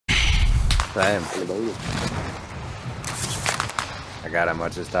Same. I got him.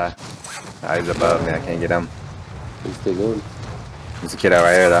 Watch this die. Oh, he's above me. I can't get him. He's still going. There's a kid out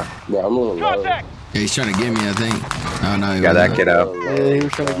right here though. Yeah, I'm a little low. Yeah, he's trying to get me, I think. Oh no, he got that kid out. Yeah, he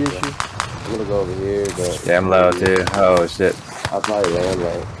was trying to get you. I'm gonna go over here, but Yeah, I'm low too. Oh shit. I'll probably land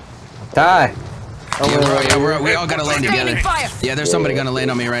like. Ty! Yeah, we all gotta land together. Yeah, there's somebody gonna land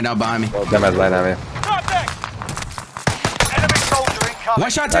on me right now behind me. Somebody's landing on me. One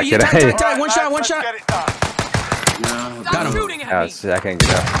shot, Ty, Ty, one shot. No, Got him. Oh shit, I can't get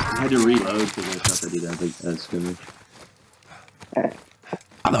up. I had to reload because I thought they did that big scrimmage.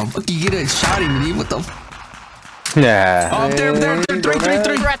 How the fuck you get a shot in me? What the Yeah. Oh, there,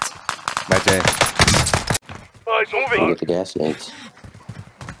 3. My chain. Get the gas tanks.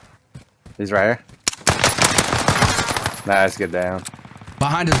 He's right here. Nice, get down.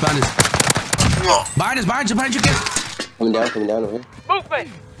 Behind us. Behind you, kid. Coming down over here.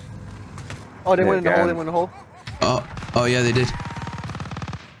 Oh, they went in the hole, Oh, yeah, they did.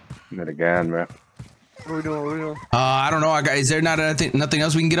 Need a gun, bro. What are we doing? I don't know. Is there nothing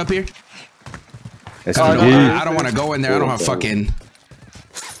else we can get up here? It's I don't want to go in there. I don't have fucking...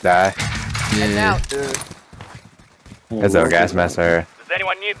 Die. Yeah. There's a gas mask right here. Does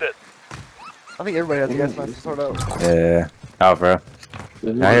anyone need this? I think everybody has a gas mask to sort out. Yeah. Oh, bro.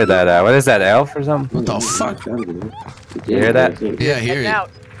 I hear that. What is that, elf or something? What the fuck? You hear that? Yeah, I hear it.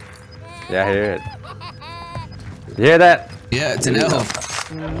 Yeah, I hear it. You hear that? Yeah, it's an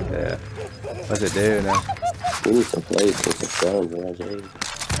elf. Yeah. What's it do now? We need some plates with some stones around here.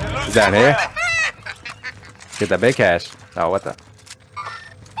 He's down here? Get that big cash. Oh, what the?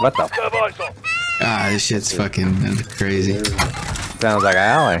 What the? Ah, this shit's fucking crazy. Sounds like an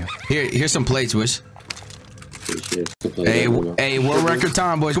alley. Here's some plates, Wish. Hey, world record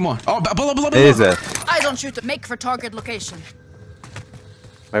time, boys. Come on. Oh, pull up. Is it? Eyes on shooter. Make for target location.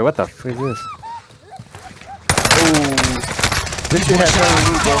 Wait, what the fuck is this? This shit has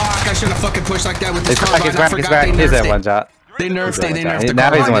Fuck, I shouldn't have fucking pushed like that with this carbine. He's back. He's at one shot. They nerfed the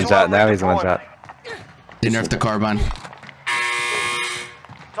carbine. Now he's one shot. They nerfed the carbine.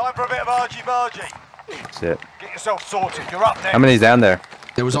 Time for a bit of argy-bargy. Shit. Get yourself sorted. You're up next. How many's down there?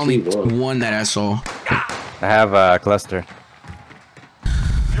 There was only one that I saw. I have a cluster.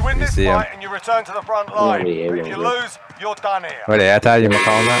 You win this see fight him. and you return to the front line. But if you lose, you're done here. Wait, I tell you, you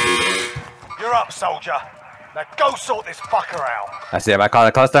calling that? You're up, soldier. Now go sort this fucker out. I see him. I call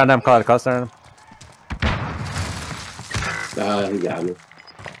a cluster on him. He got me.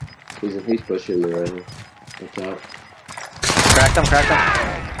 He's pushing me right now. Watch out. Cracked him.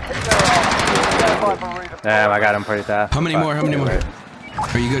 Damn, I got him pretty tough. How many more?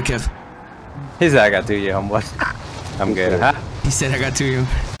 Are you good, Kev? He said I got 2 you, homeboy. I'm good. Huh? He said I got 2 of you.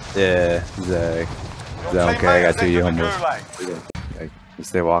 Yeah, he's like, okay, I got 2 you, homeboy. He's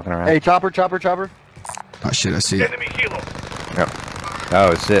still walking around. Hey, chopper. Oh shit, I see it. Enemy helo. Yep.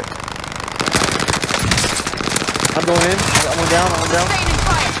 Oh shit. I'm going in. I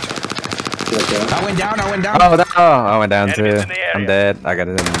went down. I went down. Oh no! I went down too. I'm dead. I got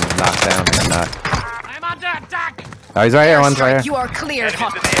him knocked down. I'm under attack. Oh, he's right here. One's right here. You are cleared,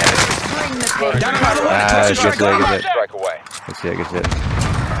 hot. Bring the pig. Down another one. Good shit. Strike away. Good shit.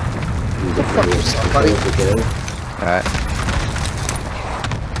 Alright.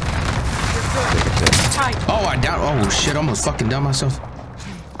 Oh, I down. Oh shit, I almost fucking down myself.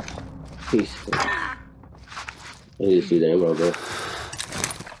 Peace. I need to see the ammo, bro.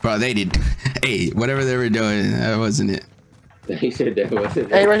 Bro, they did. Hey, whatever they were doing, that wasn't it. He said that wasn't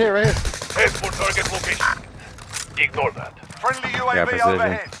it. Hey, right here. Head for target location. Ignore that. Friendly UAV precision.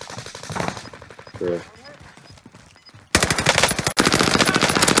 overhead. Bro.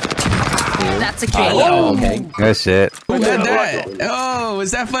 That's a kill. Oh, Good shit. who did that? Oh,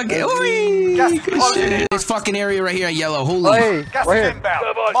 is that fucking? Ooh, good shit. This fucking area right here at yellow. Holy. Hey, Gas right is here. inbound.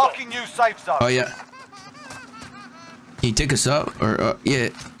 Marking new safe zone. Oh yeah. He took us up, or yeah.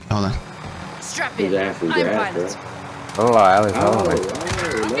 Hold on. Strap in. He's after I'm gas, pilot. Oh, Alice. Oh,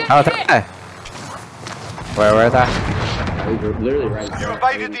 that. Where is that? Literally right You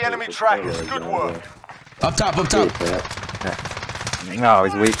evaded the enemy trackers. Good work. Up top. No,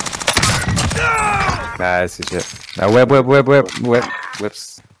 he's weak. Nice shit. Now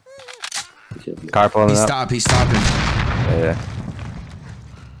whips. Car pulling up. He's stopping. Yeah.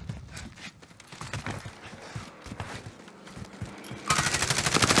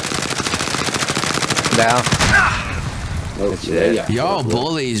 Down. Oh shit. Y'all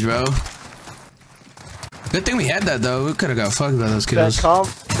bullies, bro. Good thing we had that though. We could have got fucked by those kills.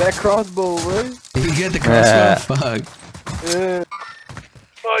 That crossbow, right? You get the crossbow. Fuck. Yeah.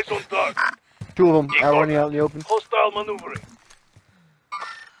 Eyes on target. 2 of them out running out in the open. Hostile maneuvering.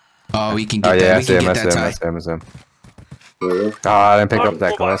 Oh, we can get Oh yeah, that. I We see can him. I get see that him. I tie. see him. I see him. Really? Oh, I didn't pick up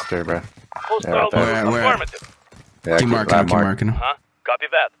that cluster, bro. Hostile right there. move Where? affirmative. Yeah, Keep marking him. Keep mark. marking him. Huh? Copy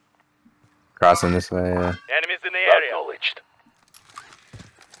that. Crossing this way. Yeah. Enemies in the area. Acknowledged.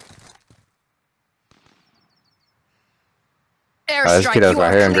 this Airstrike, kiddo's you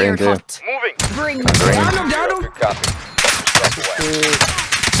right are here in green, cleared, too. Hunt. Moving. Bring the Green. pain. Down him, down him. Copy. Step away.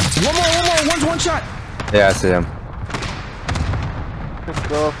 One more. One shot. Yeah, I see him. Let's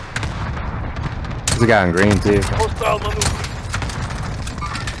go. There's a guy in green too. Hostile maneuver.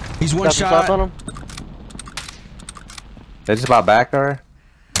 He's one Got some shots shot. on him. They just about back or?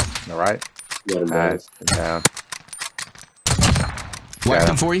 The right. Let him down. Nice. Down. Whacked Yeah.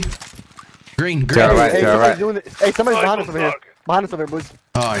 him for you. Green. To our right. Hey, To our somebody's right. doing it. Hey, somebody's behind us over here. Target. Behind us over here, boys.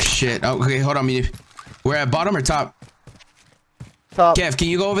 Oh shit. Oh, okay, hold on, me. We're at bottom or top? Top. Kev, can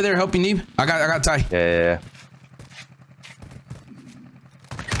you go over there help you, Neeb? I got Ty. Yeah.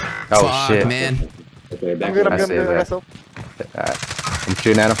 Oh Fuck, shit. man. Okay, back I'm good. up. I'm good. see I'm good. that. Myself. Alright. I'm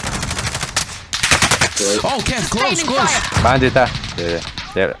shooting at him. Oh, Kev, close. Raining fire. Behind you, Ty.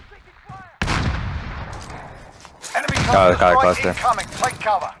 Yeah. Enemy Oh, they got a strike cluster. incoming. Take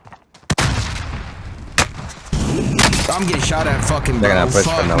cover. I'm getting shot at fucking bro. They're gonna push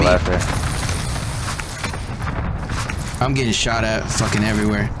Fuck from the me. left here. I'm getting shot at fucking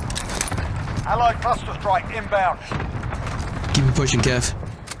everywhere. Allied cluster strike inbound. Keep it pushing, Kev.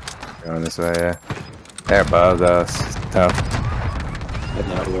 Going this way, yeah. They're above though. It's tough. I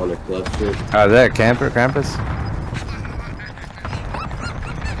got one a cluster. Oh, is that a camper, Krampus?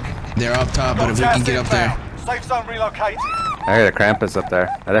 They're up top, but if we can get up there. Safe zone relocated. I hear the Krampus up there.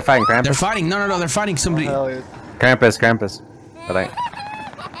 Are they fighting They're Krampus? fighting. No. They're fighting somebody. Hell yeah. Krampus. I think.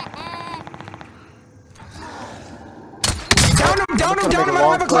 Down him. I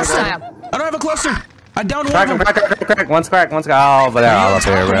don't have a cluster. I don't have a cluster. I downed one of them. Crack. One's crack. Oh, but they're all up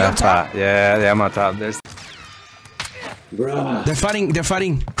here, Are you bro. up top? Yeah, I'm on top. There's. Bruh. They're fighting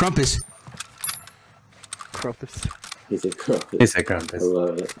Krampus. Krampus. He's a Krampus. He said I Krampus.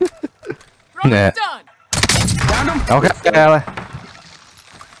 love it. Yeah. Done. Downed him. Okay, Allie.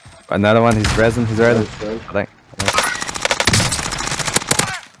 Another one. He's resin. I think.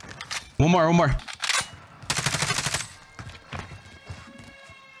 One more.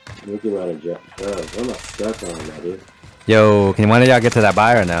 Look him out of jail. I'm not stuck on that, dude. Yo, can one of y'all get to that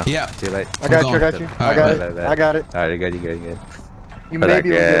buyer now? Yeah. Too late. I got Hold you. I on. got you. All I right, got bet. it. I got it. Alright, you're good. You But may I be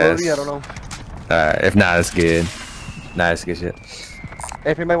able to get guess- loaded. I don't know. Alright, if not, it's good. Nice, good shit.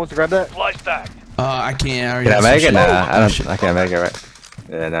 Hey, if anybody wants to grab that, Fly stack. I can't. Can I make it? Nah, Oh, I can't make it right.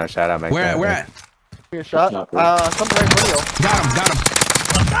 Yeah, no, shout out, make Where that. at? give me a shot. Chopper. Something right in front of Got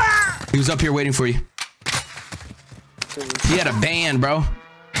him. He was up here waiting for you. He had a band, bro.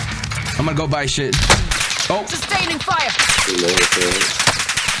 I'm gonna go buy shit. Oh, Sustaining fire.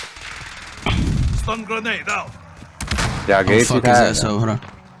 Stun grenade out. Y'all oh gauge fuck you is tired? that? So hold on.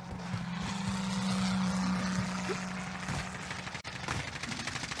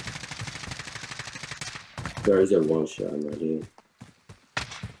 There is a one shot, my dude.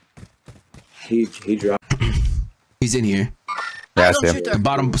 He dropped. He's in here. Yeah, I see him. The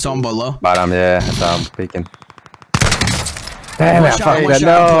bottom, some below. Bottom, yeah, I saw him peeking. Damn it, I One shot. fucking I'm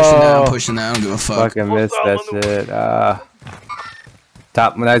no! pushing that. I don't give a fuck. Fucking missed that shit.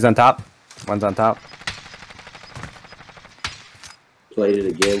 Top, he's on top. One's on top. Played it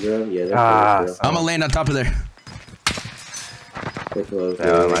again, bro. Yeah, they're Ah, close, bro. I'm gonna land on top of there. They're close.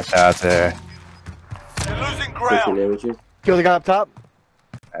 Yeah, my shots there. You're losing Taking ground. images. Kill the guy up top.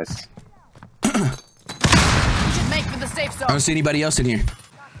 Nice. Should make for the safe I zone. don't see anybody else in here.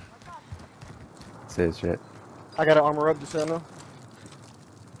 See his shit. I got to armor up just so I know.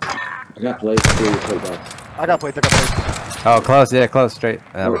 I got plates. I got plates. Oh, close, yeah, close, straight.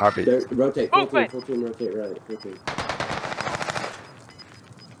 Heartbeat. Rotate. Full team, Movement. full team, rotate right. Full team.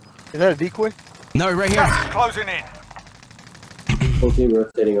 Is that a decoy? No, right here. Gas is closing in. Full team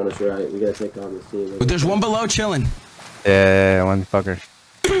rotating on us right. We gotta take on this team. But there's one below chilling. Yeah, one fucker.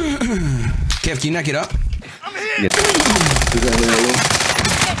 Kev, can you knock it up? I'm here. He's right here on me.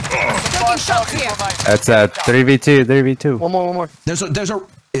 Taking shots here. That's 3v2, 3v2. One more. There's a.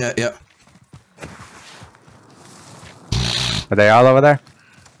 Yeah. Are they all over there?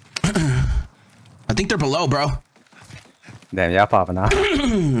 I think they're below, bro. Damn, y'all popping off.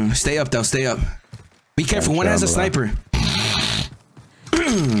 Stay up though. Stay up. Be careful. Yeah, One has a below. sniper.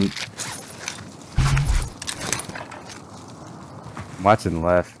 I'm watching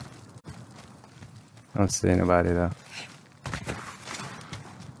left. I don't see anybody though.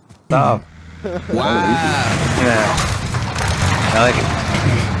 Stop. Wow. Yeah. I like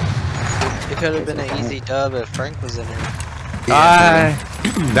it. It could have been an easy dub if Frank was in here. Bye.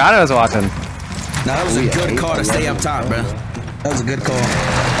 Donnie was watching. No, that was a good call to stay up top, bro. That was a good call.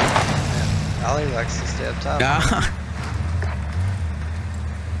 Ollie likes to stay up top. Yeah.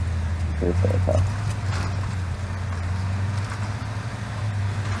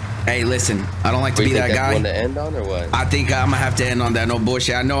 Hey, listen, I don't like to be that guy. Want to end on or what? I think I'm gonna have to end on that. No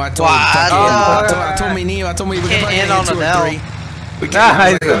bullshit. I know I told I told me Neo. I told me we can't probably end get on 2 or an 3. We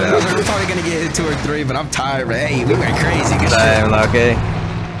can't. We're probably gonna get 2 or 3, but I'm tired. But hey, we went crazy. Good shit. Okay.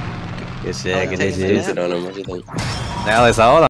 Good shit. Good shit. On him. What do you think? Now let's hold on.